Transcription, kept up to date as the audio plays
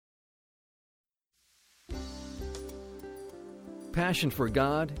passion for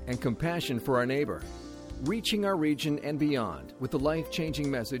God and compassion for our neighbor, reaching our region and beyond with the life-changing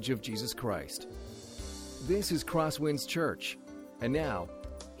message of Jesus Christ. This is CrossWinds Church, and now,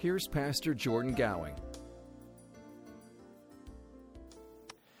 here's Pastor Jordan Gowing.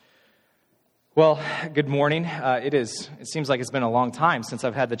 Well, good morning. It seems like it's been a long time since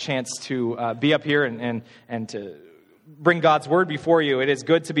I've had the chance to be up here and to bring God's Word before you. It is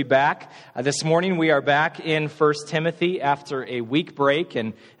good to be back. This morning we are back in 1 Timothy after a week break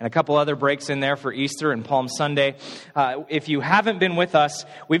and a couple other breaks in there for Easter and Palm Sunday. If you haven't been with us,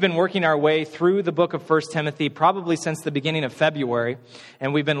 we've been working our way through the book of 1 Timothy probably since the beginning of February.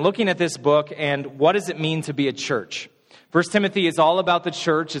 And we've been looking at this book and what does it mean to be a church? 1 Timothy is all about the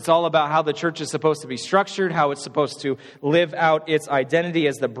church. It's all about how the church is supposed to be structured, how it's supposed to live out its identity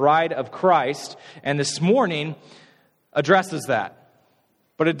as the bride of Christ. And this morning addresses that.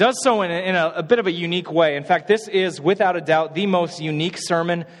 But it does so in a bit of a unique way. In fact, this is, without a doubt, the most unique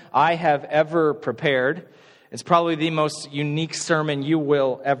sermon I have ever prepared. It's probably the most unique sermon you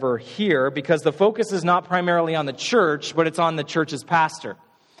will ever hear because the focus is not primarily on the church, but it's on the church's pastor.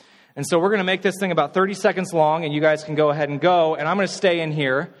 And so we're going to make this thing about 30 seconds long, and you guys can go ahead and go. And I'm going to stay in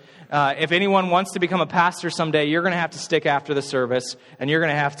here. If anyone wants to become a pastor someday, you're going to have to stick after the service, and you're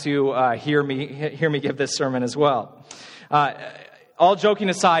going to have to hear me give this sermon as well. All joking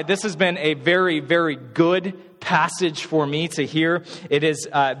aside, this has been a very, very good passage for me to hear. It has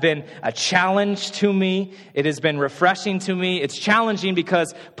been a challenge to me. It has been refreshing to me. It's challenging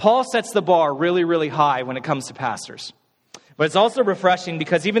because Paul sets the bar really, really high when it comes to pastors. But it's also refreshing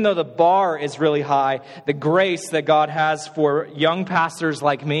because even though the bar is really high, the grace that God has for young pastors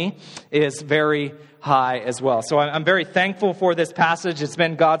like me is very high as well. So I'm very thankful for this passage. It's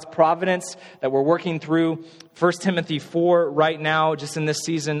been God's providence that we're working through 1 Timothy 4 right now, just in this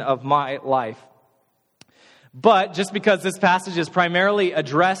season of my life. But just because this passage is primarily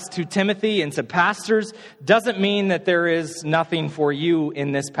addressed to Timothy and to pastors doesn't mean that there is nothing for you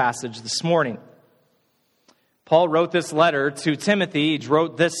in this passage this morning. Paul wrote this letter to Timothy. He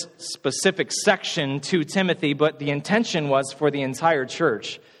wrote this specific section to Timothy, but the intention was for the entire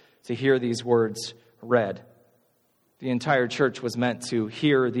church to hear these words read. The entire church was meant to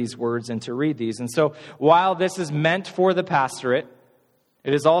hear these words and to read these. And so while this is meant for the pastorate,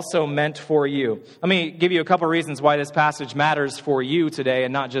 it is also meant for you. Let me give you a couple reasons why this passage matters for you today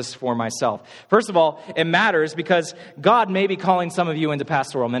and not just for myself. First of all, it matters because God may be calling some of you into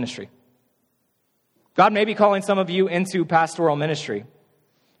pastoral ministry. God may be calling some of you into pastoral ministry.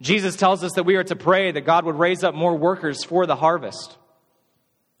 Jesus tells us that we are to pray that God would raise up more workers for the harvest.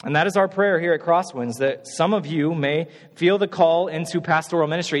 And that is our prayer here at CrossWinds, that some of you may feel the call into pastoral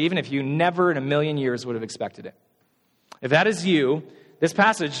ministry, even if you never in a million years would have expected it. If that is you, this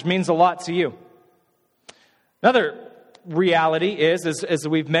passage means a lot to you. Another reality is, as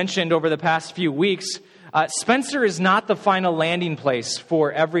we've mentioned over the past few weeks, Spencer is not the final landing place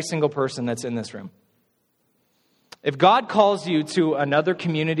for every single person that's in this room. If God calls you to another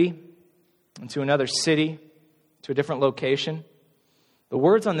community, to another city, to a different location, the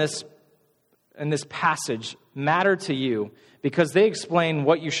words in this passage matter to you because they explain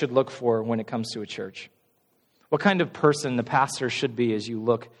what you should look for when it comes to a church. What kind of person the pastor should be as you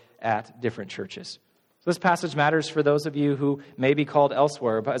look at different churches. So this passage matters for those of you who may be called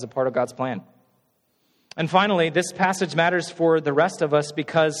elsewhere but as a part of God's plan. And finally, this passage matters for the rest of us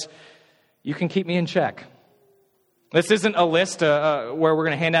because you can keep me in check. This isn't a list where we're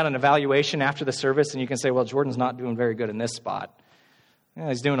going to hand out an evaluation after the service and you can say, well, Jordan's not doing very good in this spot. Yeah,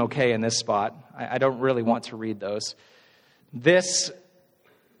 he's doing okay in this spot. I don't really want to read those. This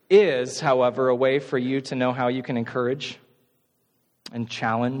is, however, a way for you to know how you can encourage and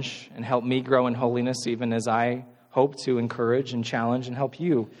challenge and help me grow in holiness, even as I hope to encourage and challenge and help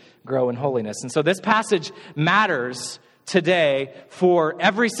you grow in holiness. And so this passage matters today for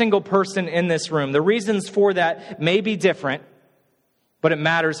every single person in this room. The reasons for that may be different, but it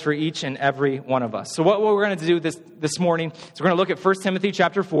matters for each and every one of us. So what we're going to do this morning is we're going to look at 1 Timothy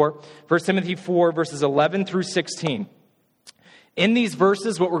chapter 4, 1 Timothy 4, verses 11 through 16. In these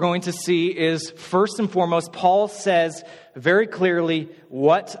verses, what we're going to see is, first and foremost, Paul says very clearly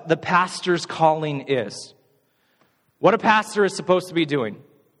what the pastor's calling is. What a pastor is supposed to be doing.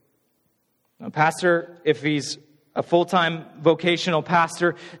 A pastor, if he's a full-time vocational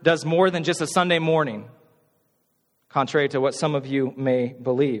pastor, does more than just a Sunday morning, contrary to what some of you may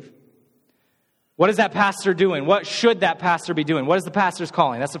believe. What is that pastor doing? What should that pastor be doing? What is the pastor's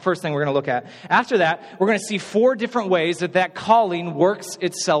calling? That's the first thing we're going to look at. After that, we're going to see 4 different ways that calling works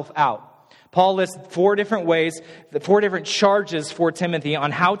itself out. Paul lists 4 different ways, 4 different charges for Timothy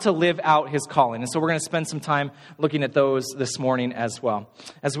on how to live out his calling. And so we're going to spend some time looking at those this morning as well.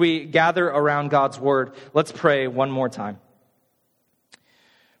 As we gather around God's word, let's pray one more time.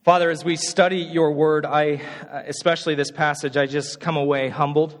 Father, as we study your word, especially this passage, I just come away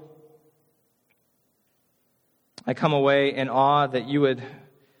humbled. I come away in awe that you would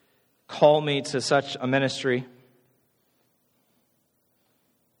call me to such a ministry.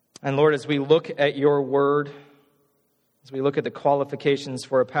 And Lord, as we look at your word, as we look at the qualifications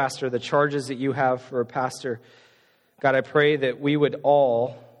for a pastor, the charges that you have for a pastor, God, I pray that we would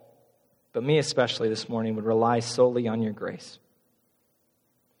all, but me especially this morning, would rely solely on your grace.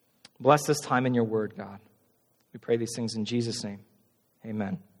 Bless this time in your word, God. We pray these things in Jesus' name.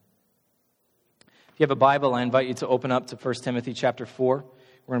 Amen. If you have a Bible, I invite you to open up to 1 Timothy chapter 4.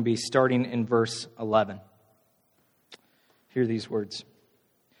 We're going to be starting in verse 11. Hear these words.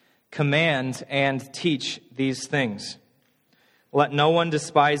 Command and teach these things. Let no one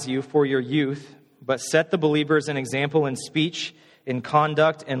despise you for your youth, but set the believers an example in speech, in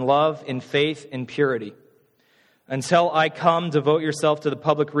conduct, in love, in faith, in purity. Until I come, devote yourself to the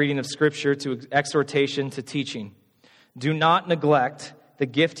public reading of Scripture, to exhortation, to teaching. Do not neglect the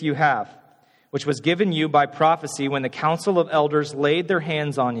gift you have, which was given you by prophecy when the council of elders laid their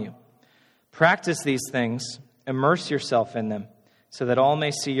hands on you. Practice these things, immerse yourself in them, so that all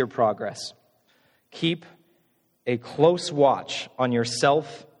may see your progress. Keep a close watch on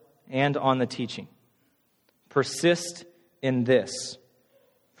yourself and on the teaching. Persist in this,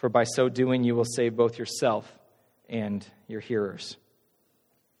 for by so doing you will save both yourself and your hearers.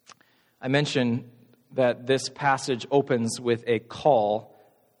 I mentioned that this passage opens with a call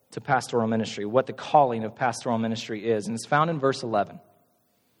to pastoral ministry, what the calling of pastoral ministry is, and it's found in verse 11.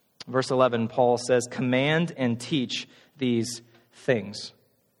 Verse 11, Paul says, command and teach these things.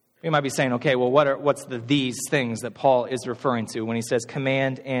 You might be saying, okay, well, what's these things that Paul is referring to when he says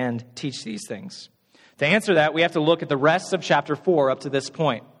command and teach these things? To answer that, we have to look at the rest of chapter 4 up to this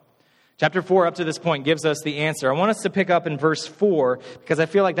point. Chapter 4 up to this point gives us the answer. I want us to pick up in verse 4 because I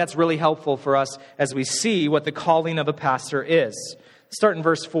feel like that's really helpful for us as we see what the calling of a pastor is. Let's start in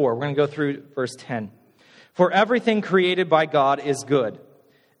verse 4. We're going to go through verse 10. For everything created by God is good,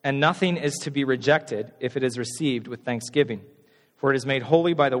 and nothing is to be rejected if it is received with thanksgiving. For it is made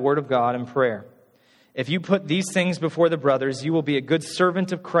holy by the word of God and prayer. If you put these things before the brothers, you will be a good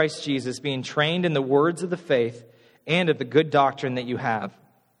servant of Christ Jesus, being trained in the words of the faith and of the good doctrine that you have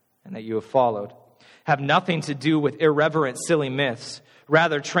and that you have followed. Have nothing to do with irreverent, silly myths.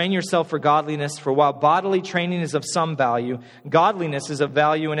 Rather, train yourself for godliness, for while bodily training is of some value, godliness is of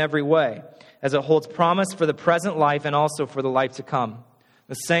value in every way, as it holds promise for the present life and also for the life to come.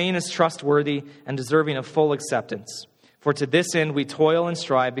 The saying is trustworthy and deserving of full acceptance. For to this end we toil and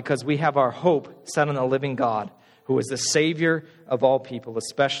strive, because we have our hope set on the living God, who is the Savior of all people,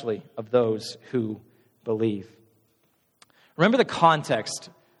 especially of those who believe. Remember the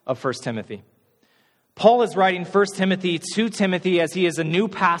context of 1 Timothy. Paul is writing 1 Timothy to Timothy as he is a new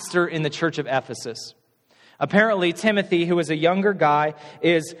pastor in the church of Ephesus. Apparently, Timothy, who is a younger guy,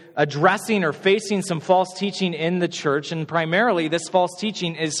 is addressing or facing some false teaching in the church, and primarily this false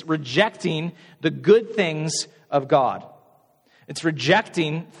teaching is rejecting the good things of God. It's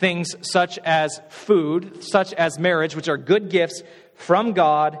rejecting things such as food, such as marriage, which are good gifts from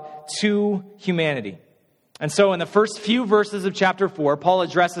God to humanity. And so in the first few verses of chapter 4, Paul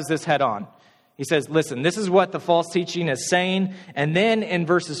addresses this head on. He says, listen, this is what the false teaching is saying. And then in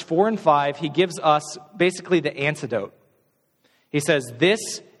verses 4 and 5, he gives us basically the antidote. He says, this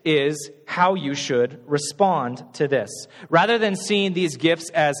is how you should respond to this. Rather than seeing these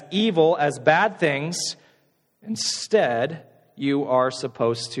gifts as evil, as bad things, instead, you are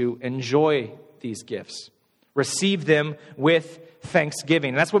supposed to enjoy these gifts. Receive them with thanksgiving.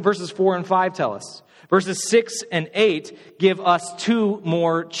 And that's what verses 4 and 5 tell us. Verses 6 and 8 give us 2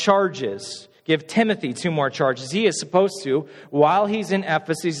 more charges. Give Timothy 2 more charges. He is supposed to, while he's in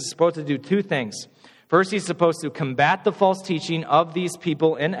Ephesus, he's supposed to do 2 things. First, he's supposed to combat the false teaching of these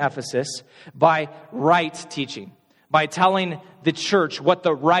people in Ephesus by right teaching, by telling the church what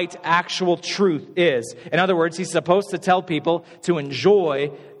the right actual truth is. In other words, he's supposed to tell people to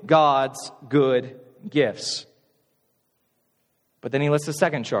enjoy God's good gifts. But then he lists a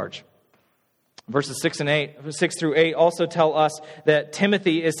second charge. Verses 6 through 8 also tell us that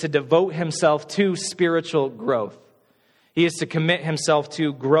Timothy is to devote himself to spiritual growth. He is to commit himself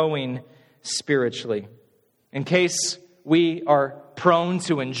to growing spiritually. In case we are prone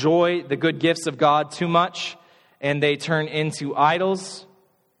to enjoy the good gifts of God too much and they turn into idols,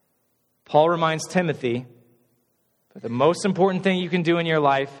 Paul reminds Timothy that the most important thing you can do in your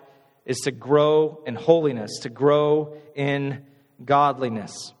life is to grow in holiness, to grow in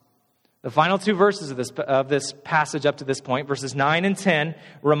godliness. The final two verses of this passage up to this point, verses 9 and 10,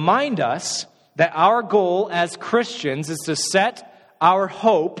 remind us that our goal as Christians is to set our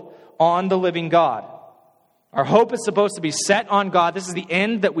hope on the living God. Our hope is supposed to be set on God. This is the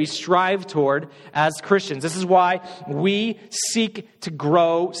end that we strive toward as Christians. This is why we seek to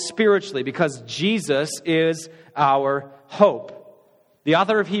grow spiritually, because Jesus is our hope. The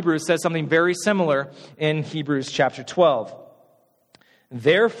author of Hebrews says something very similar in Hebrews chapter 12.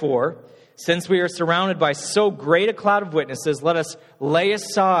 Therefore, since we are surrounded by so great a cloud of witnesses, let us lay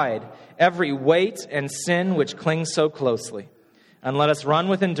aside every weight and sin which clings so closely. And let us run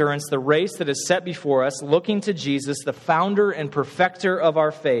with endurance the race that is set before us, looking to Jesus, the founder and perfecter of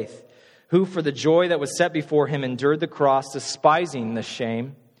our faith, who for the joy that was set before him endured the cross, despising the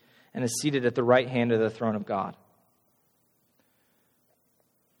shame, and is seated at the right hand of the throne of God.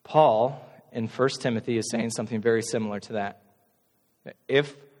 Paul, in 1 Timothy, is saying something very similar to that.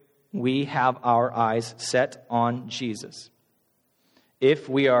 If we have our eyes set on Jesus, if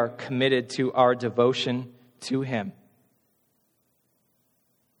we are committed to our devotion to him,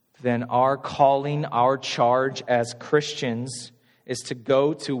 then our calling, our charge as Christians is to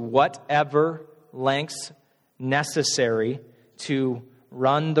go to whatever lengths necessary to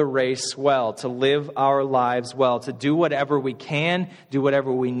run the race well, to live our lives well, to do whatever we can, do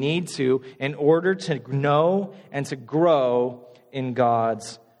whatever we need to in order to know and to grow in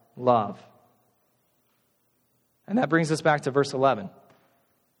God's love. And that brings us back to verse 11,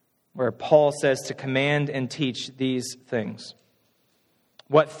 where Paul says to command and teach these things.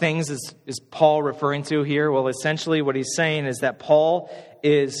 What things is Paul referring to here? Well, essentially what he's saying is that Paul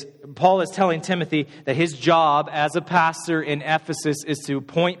is telling Timothy that his job as a pastor in Ephesus is to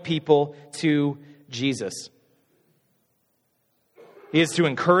point people to Jesus. He is to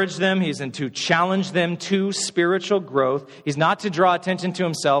encourage them. He's to challenge them to spiritual growth. He's not to draw attention to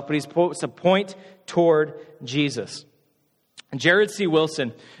himself, but he's to point toward Jesus. Jared C.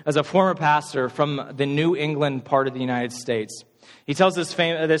 Wilson, as a former pastor from the New England part of the United States, he tells this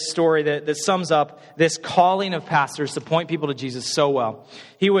story that sums up this calling of pastors to point people to Jesus so well.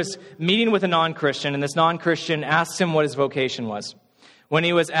 He was meeting with a non-Christian, and this non-Christian asked him what his vocation was. When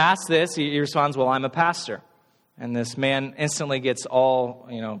he was asked this, he responds, "Well, I'm a pastor." And this man instantly gets all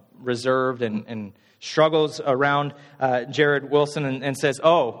reserved and struggles around Jared Wilson and says,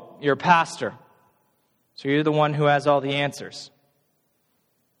 "Oh, you're a pastor. So you're the one who has all the answers."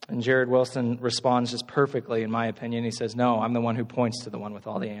 And Jared Wilson responds just perfectly, in my opinion. He says, "No, I'm the one who points to the one with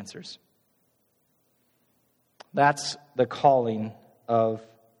all the answers." That's the calling of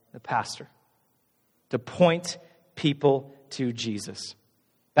the pastor, to point people to Jesus.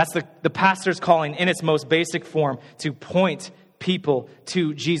 That's the pastor's calling in its most basic form, to point people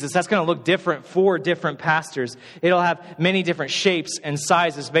to Jesus. That's going to look different for different pastors. It'll have many different shapes and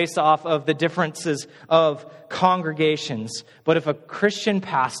sizes based off of the differences of congregations. But if a Christian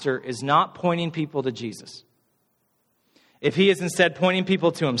pastor is not pointing people to Jesus, if he is instead pointing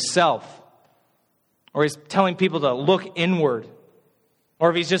people to himself, or he's telling people to look inward, or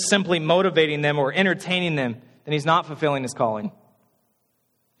if he's just simply motivating them or entertaining them, then he's not fulfilling his calling.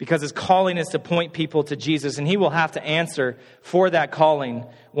 Because his calling is to point people to Jesus, and he will have to answer for that calling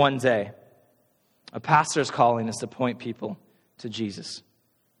one day. A pastor's calling is to point people to Jesus.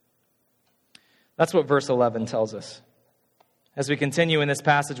 That's what verse 11 tells us. As we continue in this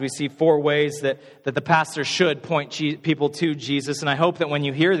passage, we see 4 ways that the pastor should point people to Jesus. And I hope that when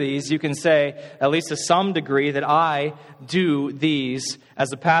you hear these, you can say, at least to some degree, that I do these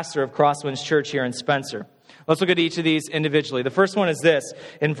as a pastor of CrossWinds Church here in Spencer. Let's look at each of these individually. The first one is this.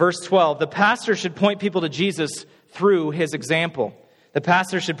 In verse 12, the pastor should point people to Jesus through his example. The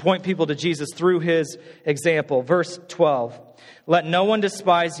pastor should point people to Jesus through his example. Verse 12, let no one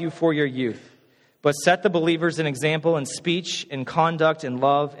despise you for your youth, but set the believers an example in speech, in conduct, in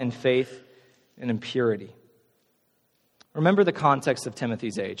love, in faith, and in purity. Remember the context of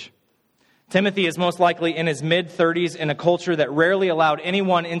Timothy's age. Timothy is most likely in his mid-30s in a culture that rarely allowed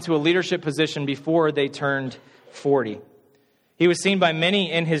anyone into a leadership position before they turned 40. He was seen by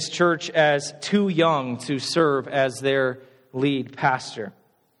many in his church as too young to serve as their lead pastor.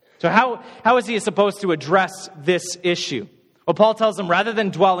 So how is he supposed to address this issue? Well, Paul tells him rather than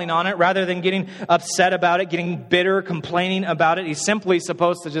dwelling on it, rather than getting upset about it, getting bitter, complaining about it, he's simply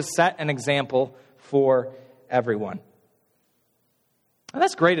supposed to just set an example for everyone. And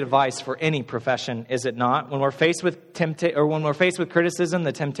that's great advice for any profession, is it not? When we're faced with criticism,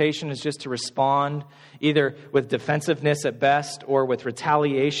 the temptation is just to respond either with defensiveness at best or with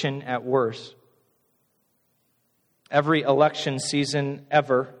retaliation at worst. Every election season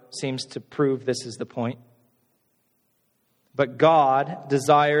ever seems to prove this is the point. But God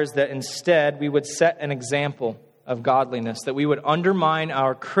desires that instead we would set an example of godliness, that we would undermine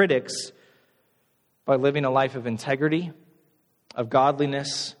our critics by living a life of integrity, of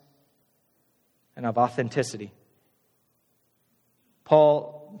godliness, and of authenticity.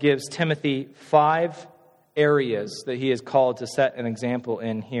 Paul gives Timothy 5 areas that he is called to set an example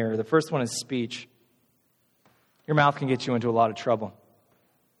in here. The first one is speech. Your mouth can get you into a lot of trouble,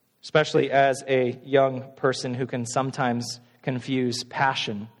 especially as a young person who can sometimes confuse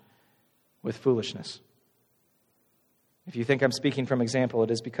passion with foolishness. If you think I'm speaking from example,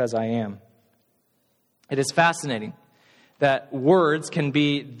 it is because I am. It is fascinating that words can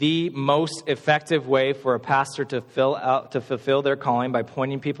be the most effective way for a pastor to fulfill their calling by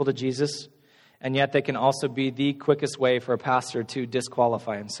pointing people to Jesus, and yet they can also be the quickest way for a pastor to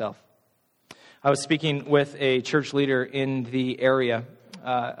disqualify himself. I was speaking with a church leader in the area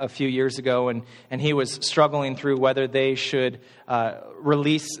a few years ago, and he was struggling through whether they should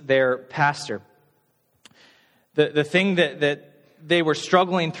release their pastor. The thing that they were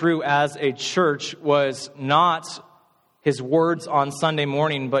struggling through as a church was not his words on Sunday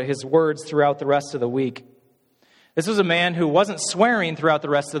morning, but his words throughout the rest of the week. This was a man who wasn't swearing throughout the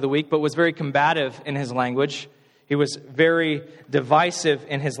rest of the week, but was very combative in his language. He was very divisive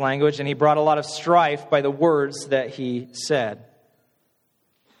in his language, and he brought a lot of strife by the words that he said.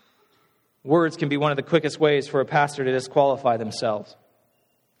 Words can be one of the quickest ways for a pastor to disqualify themselves.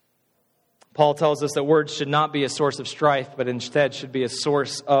 Paul tells us that words should not be a source of strife, but instead should be a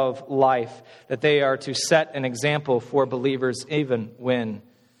source of life, that they are to set an example for believers even when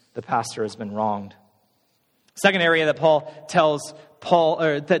the pastor has been wronged. Second area that Paul tells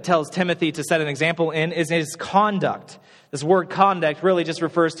Timothy to set an example in is his conduct. This word conduct really just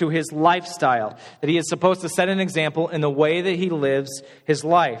refers to his lifestyle, that he is supposed to set an example in the way that he lives his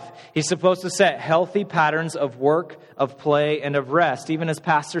life. He's supposed to set healthy patterns of work, of play, and of rest, even as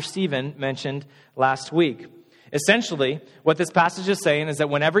Pastor Stephen mentioned last week. Essentially, what this passage is saying is that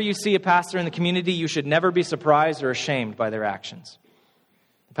whenever you see a pastor in the community, you should never be surprised or ashamed by their actions.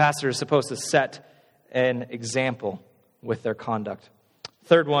 The pastor is supposed to set an example with their conduct.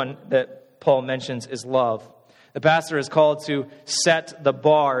 Third one that Paul mentions is love. The pastor is called to set the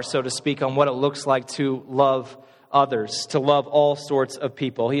bar, so to speak, on what it looks like to love others, to love all sorts of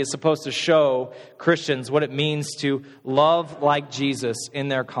people. He is supposed to show Christians what it means to love like Jesus in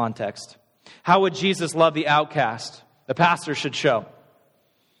their context. How would Jesus love the outcast? The pastor should show.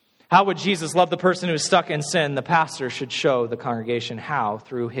 How would Jesus love the person who is stuck in sin? The pastor should show the congregation how,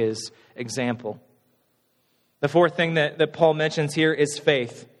 through his example. The fourth thing that Paul mentions here is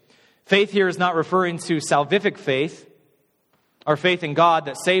faith. Faith here is not referring to salvific faith, our faith in God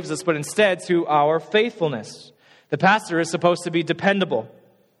that saves us, but instead to our faithfulness. The pastor is supposed to be dependable,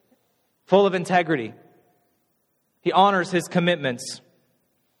 full of integrity. He honors his commitments,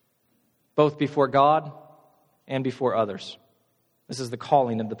 both before God and before others. This is the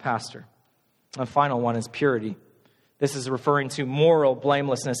calling of the pastor. The final one is purity. This is referring to moral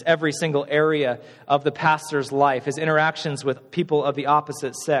blamelessness. Every single area of the pastor's life, his interactions with people of the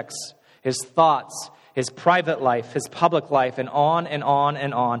opposite sex, his thoughts, his private life, his public life, and on and on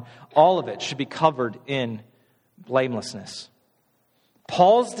and on, all of it should be covered in blamelessness.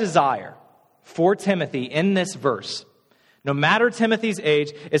 Paul's desire for Timothy in this verse, no matter Timothy's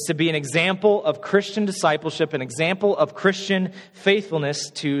age, is to be an example of Christian discipleship, an example of Christian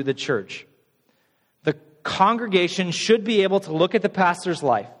faithfulness to the church. The congregation should be able to look at the pastor's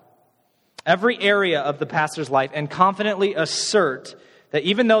life, every area of the pastor's life, and confidently assert that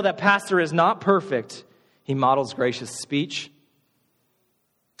even though that pastor is not perfect, he models gracious speech.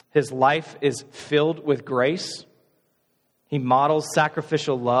 His life is filled with grace. He models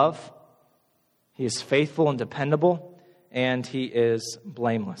sacrificial love. He is faithful and dependable, and he is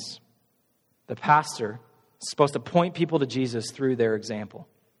blameless. The pastor is supposed to point people to Jesus through their example.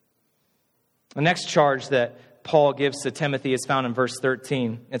 The next charge that Paul gives to Timothy is found in verse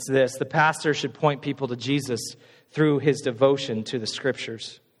 13. It's this: the pastor should point people to Jesus through his devotion to the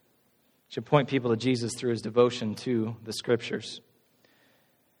Scriptures. Should point people to Jesus through his devotion to the Scriptures.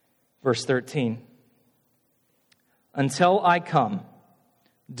 Verse 13. Until I come,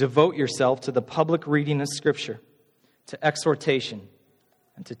 devote yourself to the public reading of Scripture, to exhortation,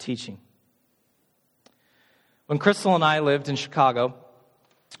 and to teaching. When Crystal and I lived in Chicago,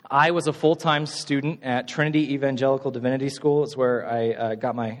 I was a full-time student at Trinity Evangelical Divinity School. It's where I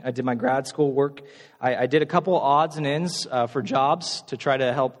did my grad school work. I did a couple odds and ends for jobs to try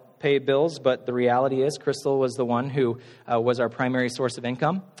to help pay bills, but the reality is Crystal was the one who was our primary source of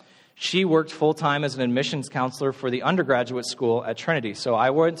income. She worked full-time as an admissions counselor for the undergraduate school at Trinity. So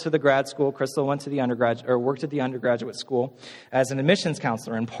I went to the grad school. Crystal went to the worked at the undergraduate school as an admissions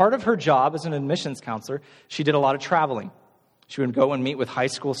counselor. And part of her job as an admissions counselor, she did a lot of traveling. She would go and meet with high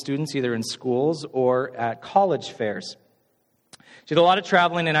school students, either in schools or at college fairs. She did a lot of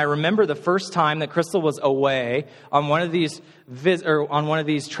traveling, and I remember the first time that Crystal was away on one of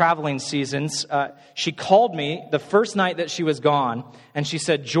these traveling seasons. She called me the first night that she was gone, and she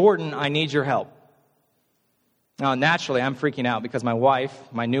said, "Jordan, I need your help." Now, naturally, I'm freaking out because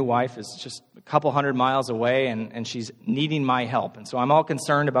my new wife, is just a couple hundred miles away, and she's needing my help. And so I'm all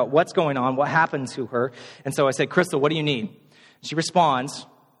concerned about what's going on, what happened to her. And so I say, "Crystal, what do you need?" She responds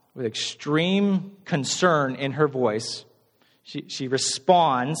with extreme concern in her voice. She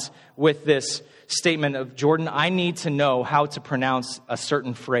responds with this statement of, "Jordan, I need to know how to pronounce a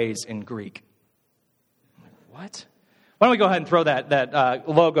certain phrase in Greek." I'm like, what? Why don't we go ahead and throw that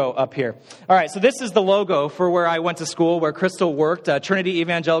logo up here? All right, so this is the logo for where I went to school, where Crystal worked, Trinity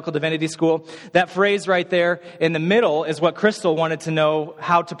Evangelical Divinity School. That phrase right there in the middle is what Crystal wanted to know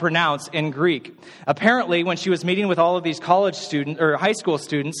how to pronounce in Greek. Apparently, when she was meeting with all of these college students or high school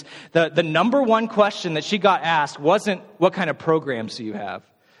students, the number one question that she got asked wasn't, "What kind of programs do you have?"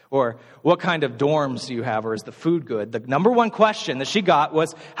 Or "What kind of dorms do you have?" Or "Is the food good?" The number one question that she got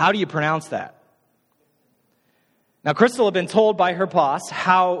was, "How do you pronounce that?" Now, Crystal had been told by her boss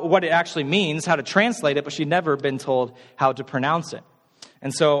what it actually means, how to translate it, but she'd never been told how to pronounce it.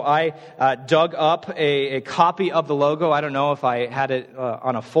 And so I dug up a copy of the logo. I don't know if I had it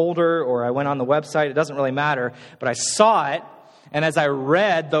on a folder or I went on the website. It doesn't really matter. But I saw it, and as I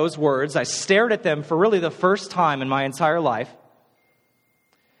read those words, I stared at them for really the first time in my entire life.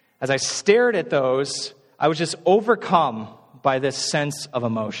 As I stared at those, I was just overcome by this sense of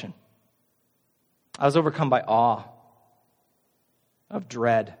emotion. I was overcome by awe, of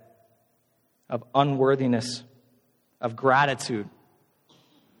dread, of unworthiness, of gratitude,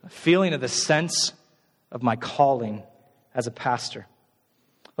 a feeling of the sense of my calling as a pastor.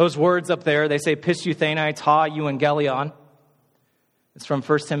 Those words up there, they say "Piseuthene ta euangelion." It's from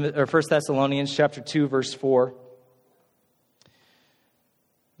 1 Thessalonians chapter 2, verse 4.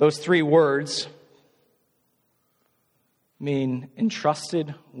 Those three words mean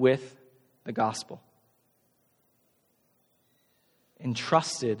entrusted with the gospel.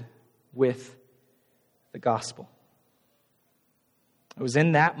 Entrusted with the gospel. It was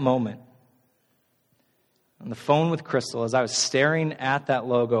in that moment, on the phone with Crystal, as I was staring at that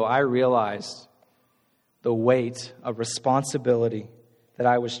logo, I realized the weight of responsibility that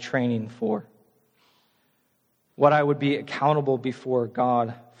I was training for. What I would be accountable before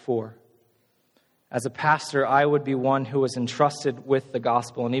God for. As a pastor, I would be one who was entrusted with the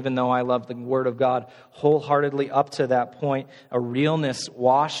gospel. And even though I loved the Word of God wholeheartedly up to that point, a realness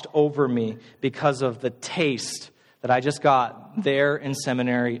washed over me because of the taste that I just got there in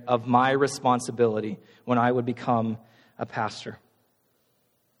seminary of my responsibility when I would become a pastor.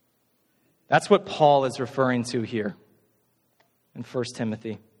 That's what Paul is referring to here in 1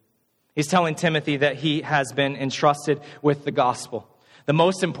 Timothy. He's telling Timothy that he has been entrusted with the gospel. The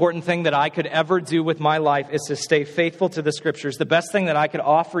most important thing that I could ever do with my life is to stay faithful to the Scriptures. The best thing that I could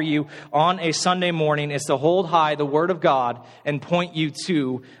offer you on a Sunday morning is to hold high the Word of God and point you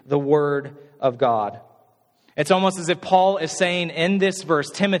to the Word of God. It's almost as if Paul is saying in this verse,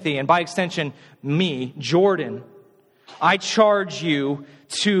 Timothy, and by extension, me, Jordan, I charge you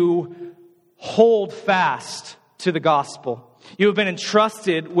to hold fast to the gospel. You have been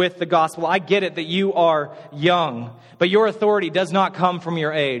entrusted with the gospel. I get it that you are young, but your authority does not come from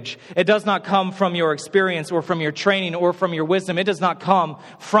your age. It does not come from your experience or from your training or from your wisdom. It does not come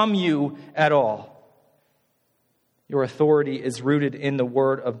from you at all. Your authority is rooted in the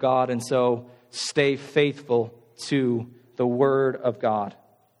Word of God, and so stay faithful to the Word of God.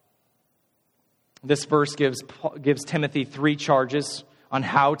 This verse gives Timothy 3 charges on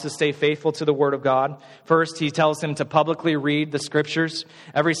how to stay faithful to the Word of God. First, he tells him to publicly read the Scriptures.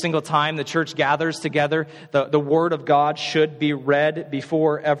 Every single time the church gathers together, the Word of God should be read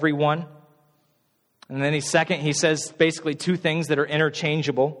before everyone. And then he says basically 2 things that are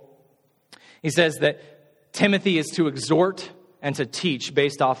interchangeable. He says that Timothy is to exhort and to teach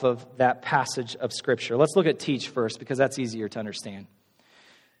based off of that passage of Scripture. Let's look at teach first, because that's easier to understand.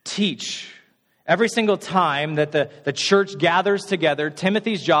 Teach. Every single time that the church gathers together,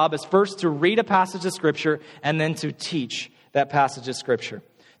 Timothy's job is first to read a passage of Scripture and then to teach that passage of Scripture.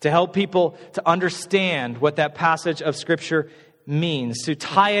 To help people to understand what that passage of Scripture means. To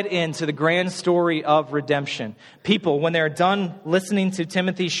tie it into the grand story of redemption. People, when they're done listening to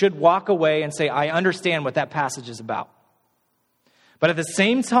Timothy, should walk away and say, I understand what that passage is about. But at the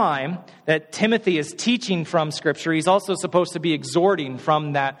same time that Timothy is teaching from Scripture, he's also supposed to be exhorting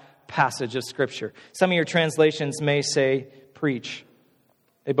from that passage of Scripture. Some of your translations may say preach.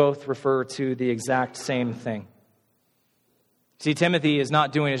 They both refer to the exact same thing. See, Timothy is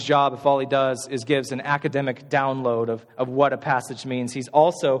not doing his job if all he does is gives an academic download of what a passage means. He's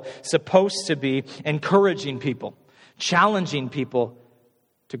also supposed to be encouraging people, challenging people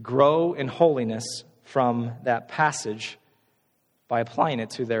to grow in holiness from that passage by applying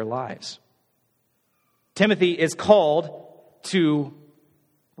it to their lives. Timothy is called to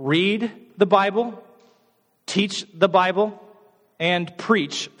read the Bible, teach the Bible, and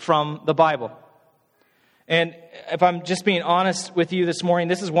preach from the Bible. And if I'm just being honest with you this morning,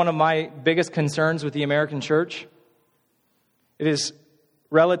 this is one of my biggest concerns with the American church. It is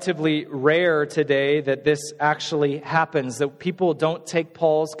relatively rare today that this actually happens, that people don't take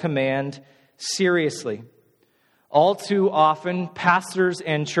Paul's command seriously. All too often, pastors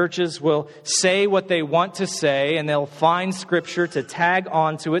and churches will say what they want to say, and they'll find Scripture to tag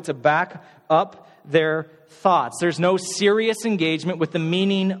onto it to back up their thoughts. There's no serious engagement with the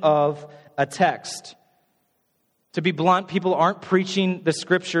meaning of a text. To be blunt, people aren't preaching the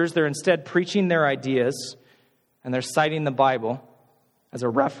Scriptures. They're instead preaching their ideas, and they're citing the Bible as a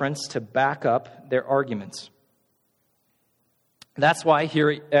reference to back up their arguments. That's why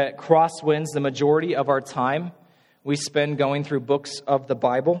here at CrossWinds, the majority of our time we spend going through books of the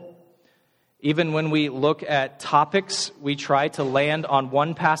Bible. Even when we look at topics, we try to land on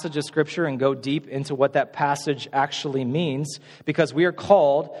one passage of Scripture and go deep into what that passage actually means, because we are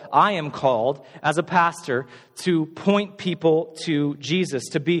called, I am called, as a pastor, to point people to Jesus,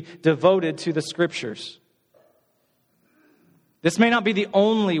 to be devoted to the Scriptures. This may not be the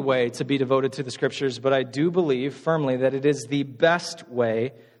only way to be devoted to the Scriptures, but I do believe firmly that it is the best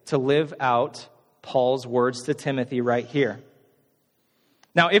way to live out Paul's words to Timothy right here.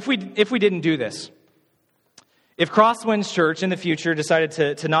 Now, if we didn't do this, if CrossWinds Church in the future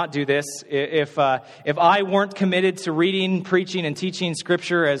decided to not do this, if I weren't committed to reading, preaching, and teaching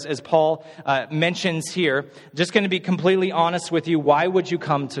Scripture as Paul mentions here, just going to be completely honest with you, why would you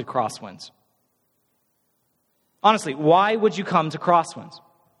come to CrossWinds? Honestly, why would you come to CrossWinds?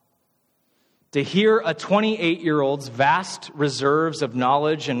 To hear a 28-year-old's vast reserves of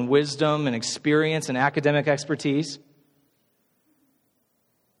knowledge and wisdom and experience and academic expertise?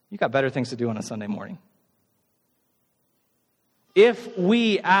 You got better things to do on a Sunday morning. If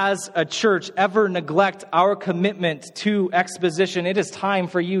we as a church ever neglect our commitment to exposition, it is time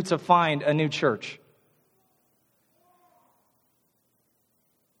for you to find a new church.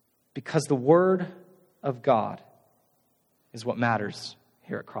 Because the Word of God is what matters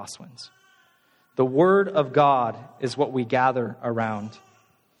here at CrossWinds. The Word of God is what we gather around.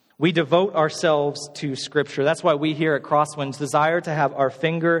 We devote ourselves to Scripture. That's why we here at CrossWinds desire to have our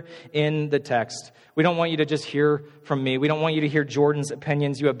finger in the text. We don't want you to just hear from me. We don't want you to hear Jordan's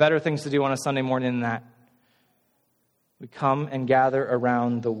opinions. You have better things to do on a Sunday morning than that. We come and gather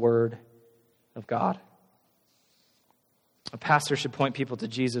around the Word of God. A pastor should point people to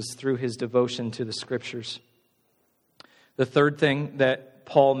Jesus through his devotion to the Scriptures. The third thing that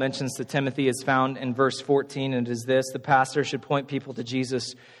Paul mentions to Timothy is found in verse 14, and it is this: the pastor should point people to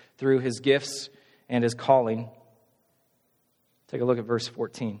Jesus through his gifts and his calling. Take a look at verse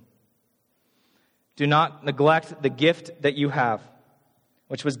 14. Do not neglect the gift that you have,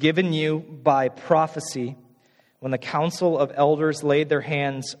 which was given you by prophecy when the council of elders laid their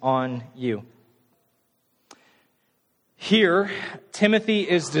hands on you. Here, Timothy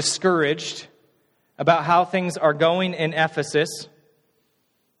is discouraged about how things are going in Ephesus.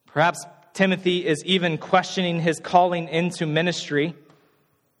 Perhaps Timothy is even questioning his calling into ministry.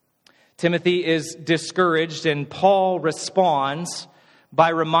 Timothy is discouraged, and Paul responds by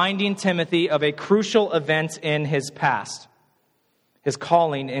reminding Timothy of a crucial event in his past, his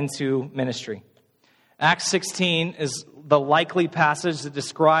calling into ministry. Acts 16 is the likely passage that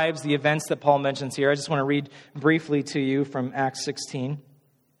describes the events that Paul mentions here. I just want to read briefly to you from Acts 16.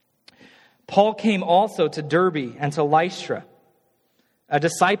 Paul came also to Derbe and to Lystra. A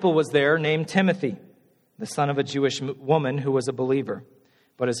disciple was there named Timothy, the son of a Jewish woman who was a believer,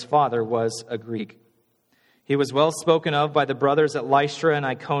 but his father was a Greek. He was well spoken of by the brothers at Lystra and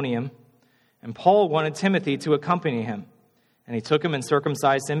Iconium, and Paul wanted Timothy to accompany him. And he took him and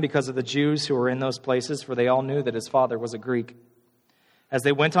circumcised him because of the Jews who were in those places, for they all knew that his father was a Greek. As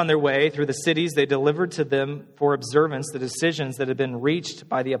they went on their way through the cities, they delivered to them for observance the decisions that had been reached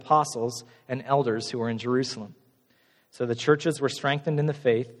by the apostles and elders who were in Jerusalem. So the churches were strengthened in the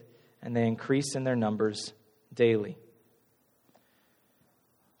faith, and they increased in their numbers daily.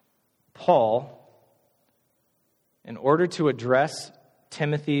 Paul in order to address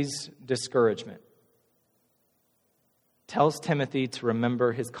Timothy's discouragement, tells Timothy to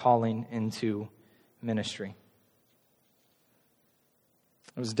remember his calling into ministry.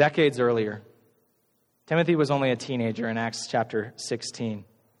 It was decades earlier. Timothy was only a teenager in Acts chapter 16. He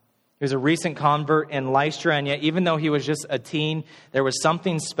was a recent convert in Lystra, and yet even though he was just a teen, there was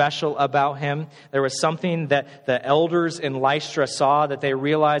something special about him. There was something that the elders in Lystra saw, that they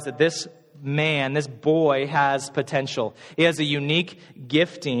realized that this man, this boy, has potential. He has a unique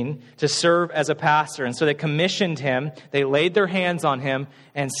gifting to serve as a pastor. And so they commissioned him, they laid their hands on him,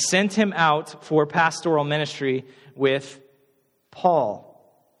 and sent him out for pastoral ministry with Paul.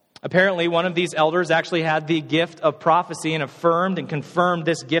 Apparently, one of these elders actually had the gift of prophecy and affirmed and confirmed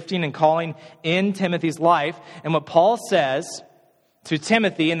this gifting and calling in Timothy's life. And what Paul says to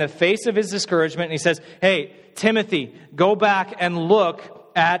Timothy in the face of his discouragement, he says, hey, Timothy, go back and look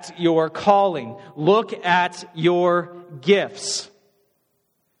at your calling. Look at your gifts.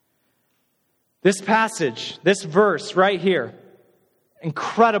 This passage, this verse right here,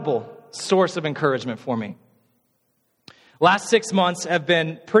 incredible source of encouragement for me. Last 6 months have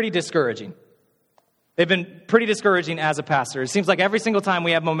been pretty discouraging. They've been pretty discouraging as a pastor. It seems like every single time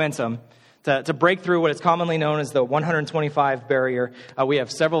we have momentum to break through what is commonly known as the 125 barrier, we have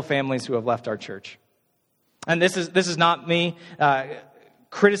several families who have left our church. And this is not me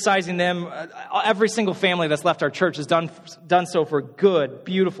criticizing them. Every single family that's left our church has done so for good,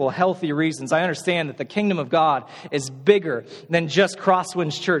 beautiful, healthy reasons. I understand that the kingdom of God is bigger than just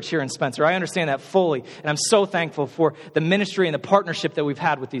CrossWinds Church here in Spencer. I understand that fully, and I'm so thankful for the ministry and the partnership that we've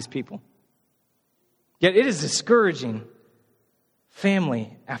had with these people. Yet it is discouraging,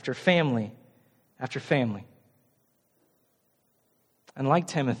 family after family after family. And like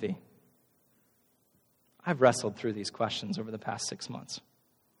Timothy, I've wrestled through these questions over the past 6 months.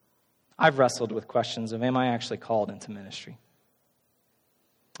 I've wrestled with questions of, am I actually called into ministry?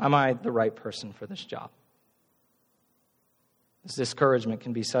 Am I the right person for this job? This discouragement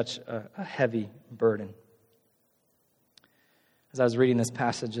can be such a heavy burden. As I was reading this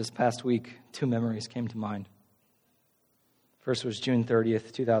passage this past week, 2 memories came to mind. First was June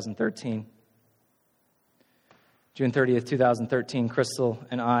 30th, 2013. June 30th, 2013, Crystal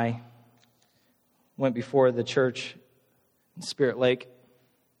and I went before the church in Spirit Lake.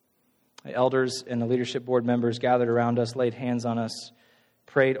 The elders and the leadership board members gathered around us, laid hands on us,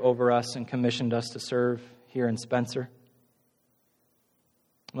 prayed over us, and commissioned us to serve here in Spencer.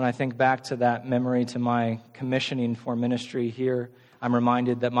 When I think back to that memory, to my commissioning for ministry here, I'm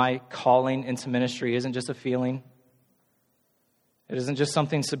reminded that my calling into ministry isn't just a feeling. It isn't just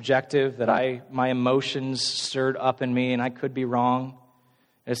something subjective that my emotions stirred up in me and I could be wrong.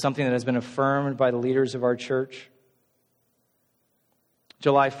 It is something that has been affirmed by the leaders of our church.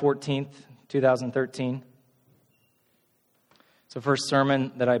 July 14th, 2013. It's the first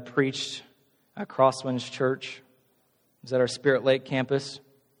sermon that I preached at CrossWinds Church. It was at our Spirit Lake campus.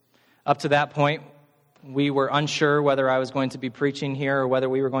 Up to that point, we were unsure whether I was going to be preaching here or whether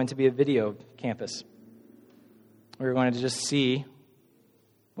we were going to be a video campus. We were going to just see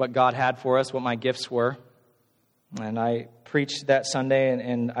what God had for us, what my gifts were. And I preached that Sunday,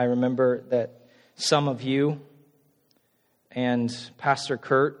 and I remember that some of you and Pastor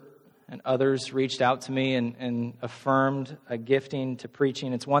Kurt and others reached out to me and affirmed a gifting to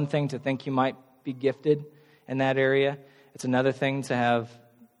preaching. It's one thing to think you might be gifted in that area. It's another thing to have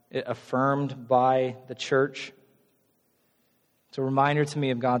it affirmed by the church. It's a reminder to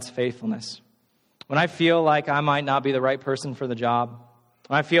me of God's faithfulness. When I feel like I might not be the right person for the job,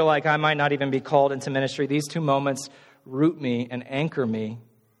 when I feel like I might not even be called into ministry, these 2 moments root me and anchor me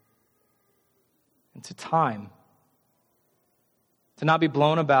into time. To not be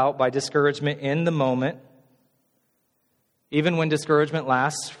blown about by discouragement in the moment. Even when discouragement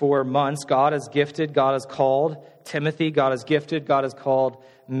lasts for months, God has gifted, God has called Timothy, God has gifted, God has called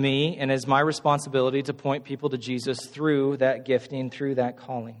me, and it is my responsibility to point people to Jesus through that gifting, through that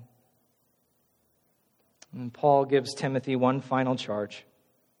calling. And Paul gives Timothy one final charge.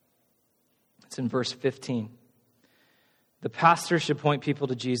 It's in verse 15. The pastor should point people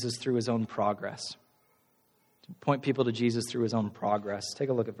to Jesus through his own progress. Point people to Jesus through his own progress. Take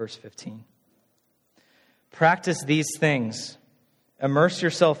a look at verse 15. Practice these things. Immerse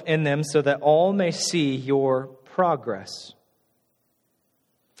yourself in them so that all may see your progress.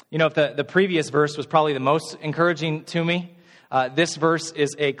 You know, if the previous verse was probably the most encouraging to me, this verse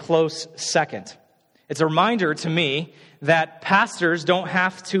is a close second. It's a reminder to me that pastors don't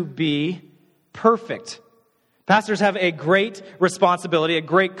have to be perfect. Pastors have a great responsibility, a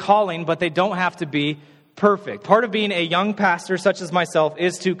great calling, but they don't have to be perfect. Part of being a young pastor such as myself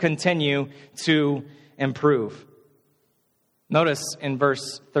is to continue to improve. Notice in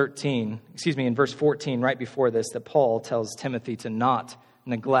verse 14, right before this, that Paul tells Timothy to not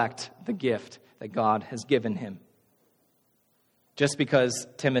neglect the gift that God has given him. Just because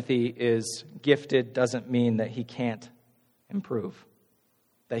Timothy is gifted doesn't mean that he can't improve,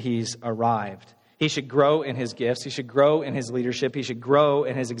 that he's arrived. He should grow in his gifts. He should grow in his leadership. He should grow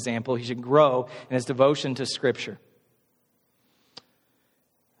in his example. He should grow in his devotion to Scripture.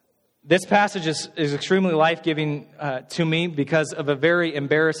 This passage is extremely life-giving to me because of a very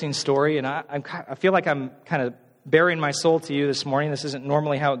embarrassing story. And I feel like I'm kind of bearing my soul to you this morning. This isn't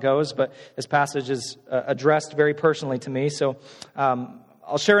normally how it goes, but this passage is addressed very personally to me. So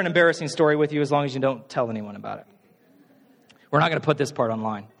I'll share an embarrassing story with you as long as you don't tell anyone about it. We're not going to put this part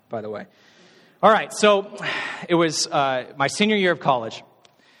online, by the way. All right, so it was my senior year of college.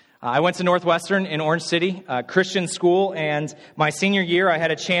 I went to Northwestern in Orange City, Christian school, and my senior year I had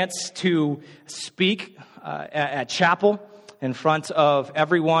a chance to speak at chapel in front of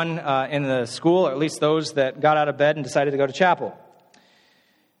everyone in the school, or at least those that got out of bed and decided to go to chapel.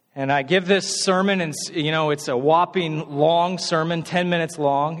 And I give this sermon, and it's a whopping long sermon, 10 minutes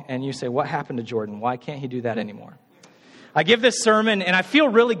long, and you say, what happened to Jordan? Why can't he do that anymore? I give this sermon, and I feel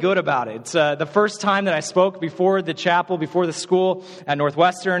really good about it. It's the first time that I spoke before the chapel, before the school at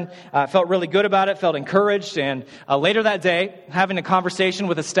Northwestern. I felt really good about it, felt encouraged. And later that day, having a conversation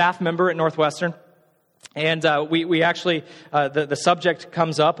with a staff member at Northwestern, and we actually, the subject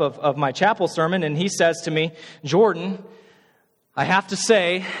comes up of my chapel sermon, and he says to me, Jordan, I have to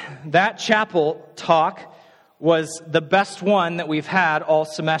say, that chapel talk was the best one that we've had all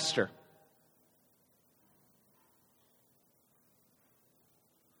semester.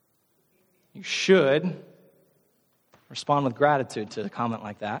 You should respond with gratitude to a comment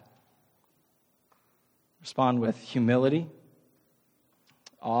like that. Respond with humility,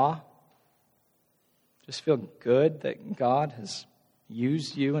 awe. Just feel good that God has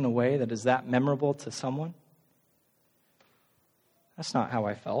used you in a way that is that memorable to someone. That's not how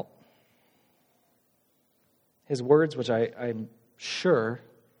I felt. His words, which I'm sure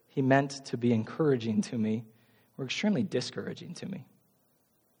he meant to be encouraging to me, were extremely discouraging to me.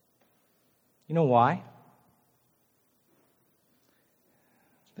 You know why?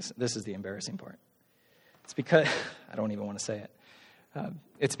 This is the embarrassing part. It's because, I don't even want to say it.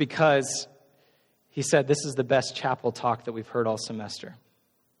 It's because he said this is the best chapel talk that we've heard all semester,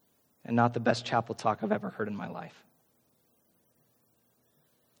 and not the best chapel talk I've ever heard in my life.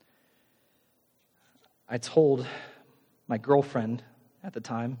 I told my girlfriend at the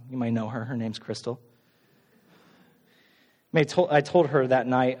time, you might know her name's Crystal. I told her that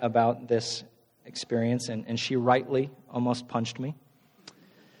night about this experience, and she rightly almost punched me.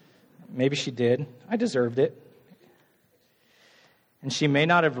 Maybe she did. I deserved it. And she may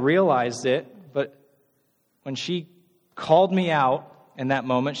not have realized it, but when she called me out in that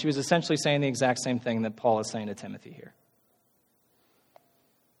moment, she was essentially saying the exact same thing that Paul is saying to Timothy here.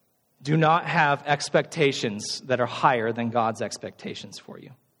 Do not have expectations that are higher than God's expectations for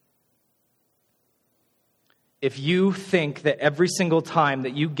you. If you think that every single time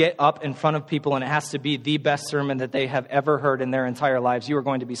that you get up in front of people and it has to be the best sermon that they have ever heard in their entire lives, you are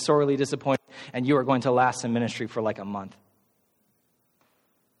going to be sorely disappointed and you are going to last in ministry for like a month.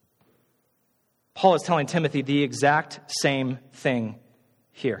 Paul is telling Timothy the exact same thing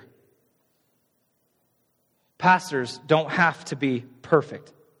here. Pastors don't have to be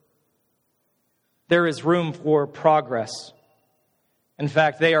perfect. There is room for progress. In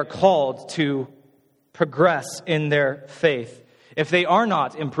fact, they are called to progress in their faith. If they are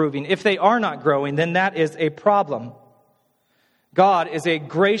not improving, if they are not growing, then that is a problem. God is a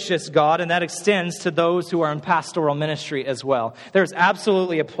gracious God, and that extends to those who are in pastoral ministry as well. There's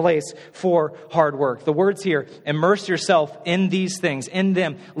absolutely a place for hard work. The words here, immerse yourself in these things, in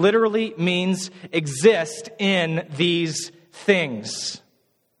them, literally means exist in these things.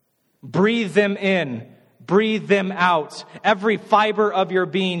 Breathe them in. Breathe them out. Every fiber of your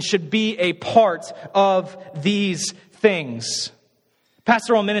being should be a part of these things.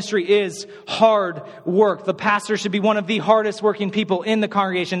 Pastoral ministry is hard work. The pastor should be one of the hardest working people in the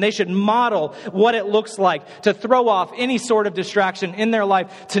congregation. They should model what it looks like to throw off any sort of distraction in their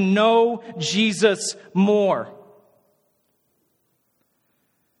life, to know Jesus more.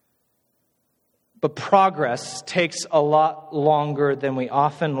 But progress takes a lot longer than we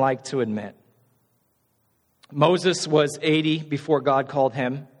often like to admit. Moses was 80 before God called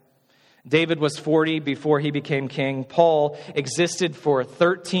him. David was 40 before he became king. Paul existed for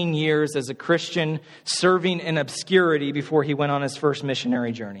 13 years as a Christian, serving in obscurity before he went on his first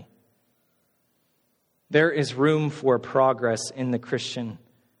missionary journey. There is room for progress in the Christian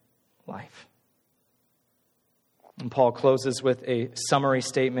life. And Paul closes with a summary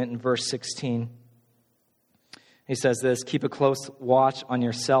statement in verse 16. He says this, "Keep a close watch on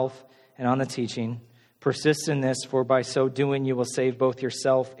yourself and on the teaching. Persist in this, for by so doing you will save both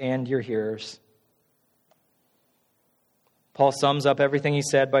yourself and your hearers." Paul sums up everything he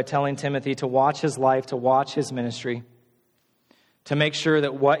said by telling Timothy to watch his life, to watch his ministry, to make sure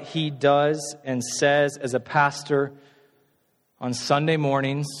that what he does and says as a pastor on Sunday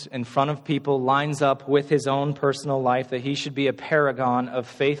mornings in front of people lines up with his own personal life, that he should be a paragon of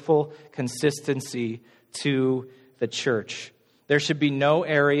faithful consistency to the church. There should be no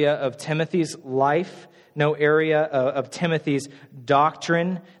area of Timothy's life, no area of Timothy's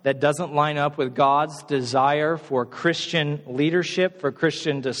doctrine that doesn't line up with God's desire for Christian leadership, for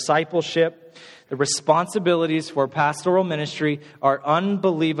Christian discipleship. The responsibilities for pastoral ministry are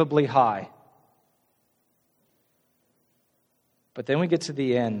unbelievably high. But then we get to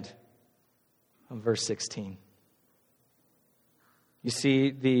the end of verse 16. You see,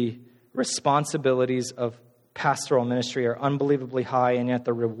 the responsibilities of pastoral ministry are unbelievably high, and yet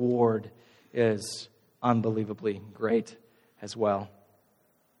the reward is unbelievably great as well.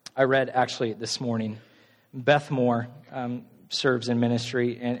 I read actually this morning, Beth Moore serves in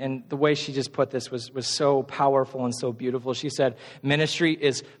ministry, and the way she just put this was so powerful and so beautiful. She said, "Ministry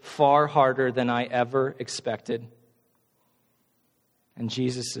is far harder than I ever expected, and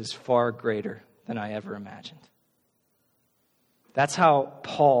Jesus is far greater than I ever imagined." That's how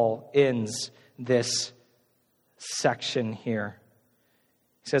Paul ends this section here.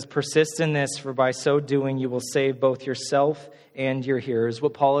 He says, "Persist in this, for by so doing you will save both yourself and your hearers."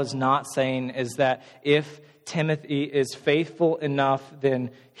 What Paul is not saying is that if Timothy is faithful enough,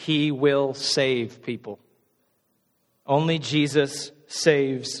 then he will save people. Only Jesus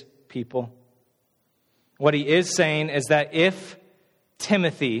saves people. What he is saying is that if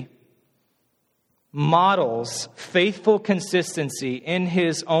Timothy models faithful consistency in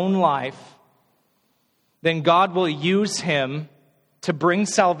his own life, then God will use him to bring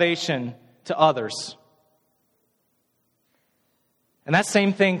salvation to others. And that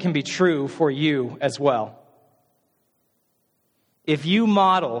same thing can be true for you as well. If you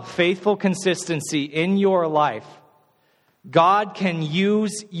model faithful consistency in your life, God can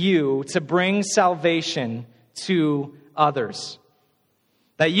use you to bring salvation to others.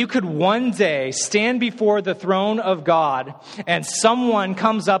 That you could one day stand before the throne of God and someone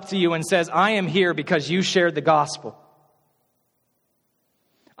comes up to you and says, "I am here because you shared the gospel.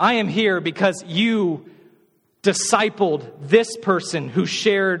 I am here because you discipled this person who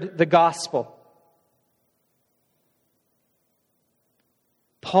shared the gospel."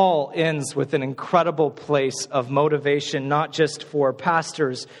 Paul ends with an incredible place of motivation, not just for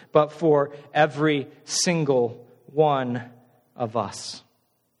pastors, but for every single one of us.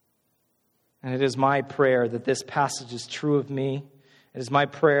 And it is my prayer that this passage is true of me. It is my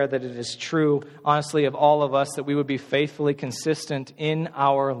prayer that it is true, honestly, of all of us, that we would be faithfully consistent in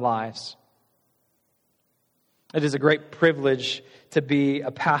our lives. It is a great privilege to be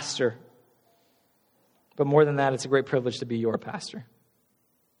a pastor. But more than that, it's a great privilege to be your pastor.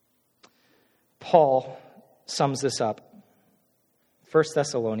 Paul sums this up. 1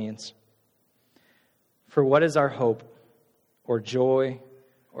 Thessalonians. "For what is our hope or joy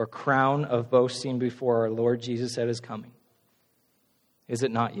or crown of boasting before our Lord Jesus at his coming? Is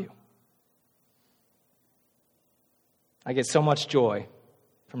it not you?" I get so much joy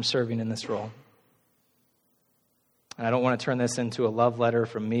from serving in this role. And I don't want to turn this into a love letter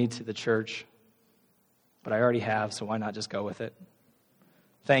from me to the church, but I already have, so why not just go with it?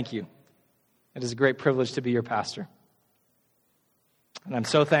 Thank you. It is a great privilege to be your pastor. And I'm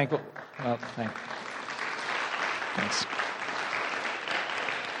so thankful. Well, thanks.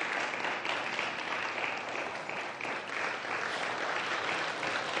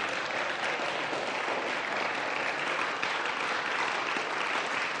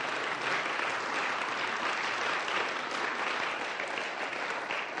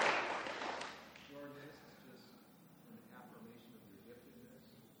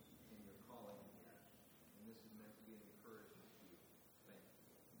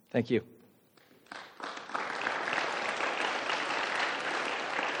 Thank you.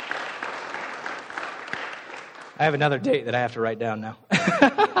 I have another date that I have to write down now.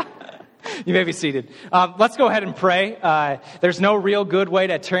 You may be seated. Let's go ahead and pray. There's no real good way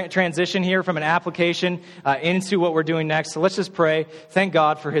to transition here from an application into what we're doing next. So let's just pray. Thank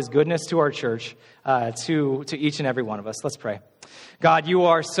God for his goodness to our church, to each and every one of us. Let's pray. God, you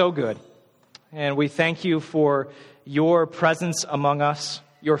are so good. And we thank you for your presence among us,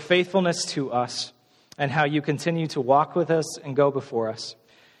 your faithfulness to us, and how you continue to walk with us and go before us.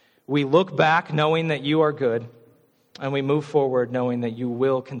 We look back knowing that you are good, And we move forward knowing that you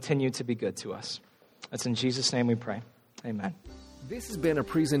will continue to be good to us. It's in Jesus' name we pray. Amen. This has been a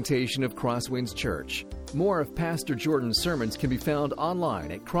presentation of CrossWinds Church. More of Pastor Jordan's sermons can be found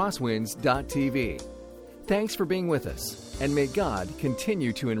online at crosswinds.tv. Thanks for being with us, and may God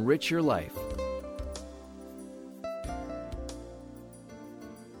continue to enrich your life.